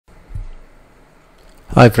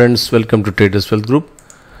Hi friends, welcome to Traders Wealth Group.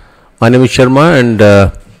 My name is Sharma and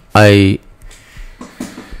I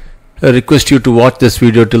request you to watch this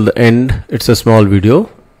video till the end. It's a small video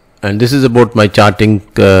and this is about my charting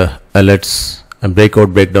alerts and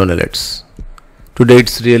breakout breakdown alerts. Today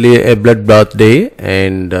it's really a bloodbath day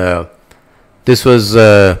and this was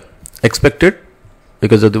expected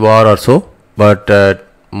because of the war or so, but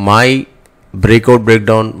my breakout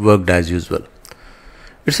breakdown worked as usual.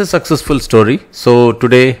 It's a successful story. So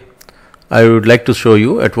today I would like to show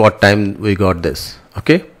you at what time we got this.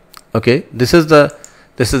 Okay, this is the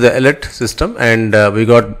alert system and we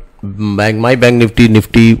got my bank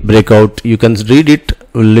nifty breakout. You can read it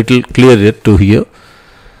a little clearer to here.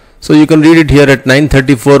 So you can read it here at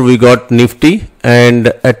 9:34 we got nifty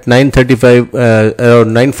and at 9:35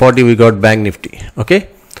 around 9:40 we got bank nifty. Okay,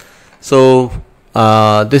 so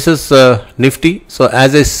this is nifty. So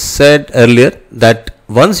as I said earlier that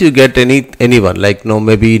once you get anyone like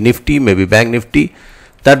maybe nifty, maybe bank nifty,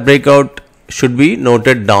 that breakout should be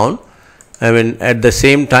noted down. I mean at the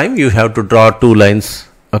same time you have to draw two lines.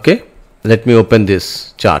 Okay, let me open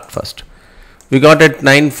this chart first. We got at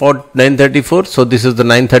 9:34, so this is the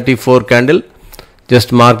 9:34 candle.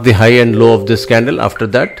 Just mark the high and low of this candle. After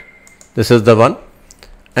that, this is the one,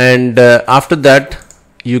 and after that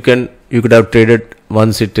you could have traded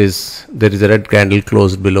once there is a red candle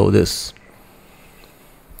closed below this.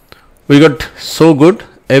 We got so good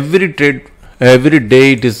every trade, every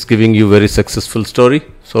day it is giving you very successful story.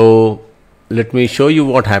 So let me show you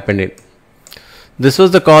what happened. This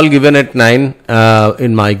was the call given at 9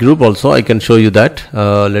 in my group also. I can show you that.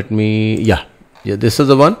 This is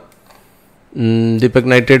the one. Deepak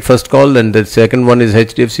Nitrate first call, and the second one is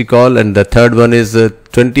HDFC call, and the third one is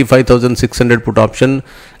 25,600 put option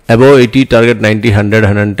above 80, target 90, 100,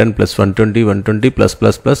 110 plus 120, 120 plus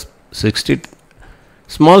 60.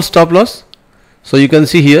 Small stop loss. So you can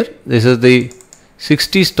see here this is the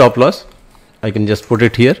 60 stop loss. I can just put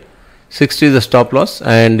it here. 60 is the stop loss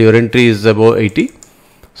and your entry is above 80.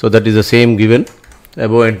 So that is the same given,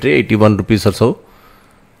 above entry 81 rupees or so.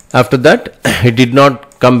 After that it did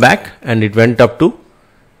not come back and it went up to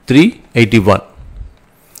 381.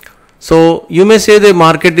 So you may say the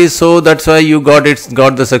market is so that's why you got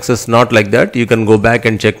the success. Not like that. You can go back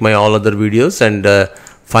and check my all other videos and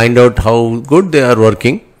find out how good they are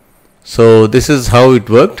working. So this is how it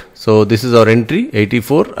worked. So this is our entry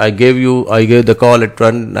 84. I gave the call at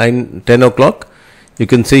 10 o'clock. You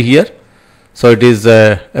can see here. So it is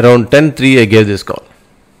around 10:03 I gave this call.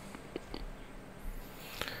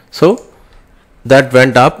 So that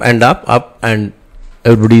went up and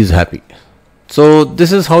everybody is happy. So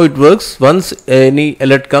this is how it works. Once any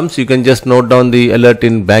alert comes, you can just note down the alert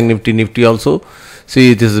in bank nifty also.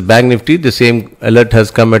 See, this is bank nifty. The same alert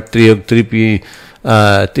has come at 3 p.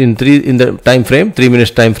 In the time frame, 3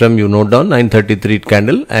 minutes time frame. You note down 9:33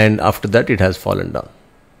 candle, and after that it has fallen down.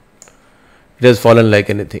 It has fallen like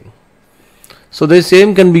anything. So the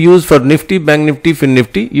same can be used for nifty, bank nifty, fin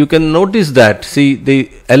nifty. You can notice that. See, the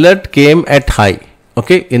alert came at high.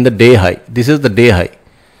 Okay, in the day high. This is the day high.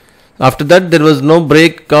 After that, there was no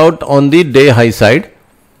breakout on the day high side.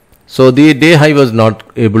 So the day high was not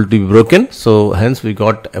able to be broken. So hence we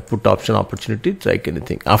got a put option opportunity to strike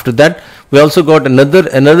anything. After that, we also got another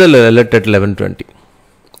alert at 11:20.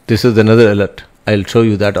 This is another alert. I'll show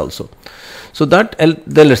you that also. So that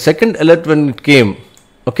the second alert when it came,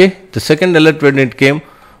 okay, the second alert when it came,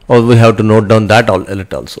 or we have to note down that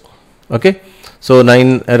alert also. Okay. So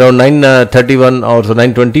around 9:31 or so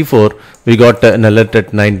 9:24 we got an alert at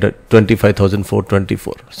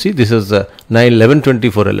 25,424. See, this is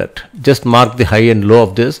 9:11:24 alert. Just mark the high and low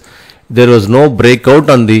of this. There was no breakout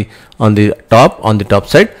on the top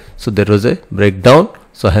side. So there was a breakdown.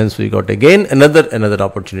 So hence we got again another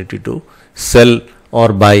opportunity to sell or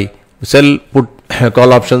buy, sell put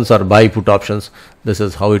call options or buy put options. This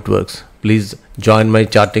is how it works. Please join my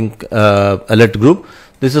charting alert group.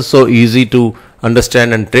 This is so easy to understand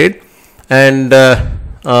and trade, and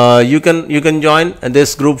you can join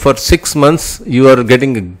this group for 6 months. You are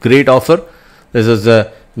getting a great offer. This is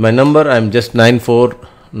my number. I am just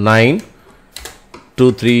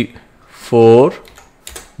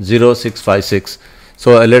 94923400656. So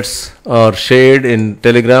alerts are shared in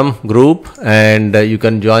Telegram group, and you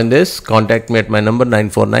can join this. Contact me at my number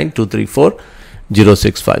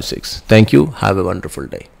 94923400656. Thank you. Have a wonderful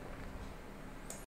day.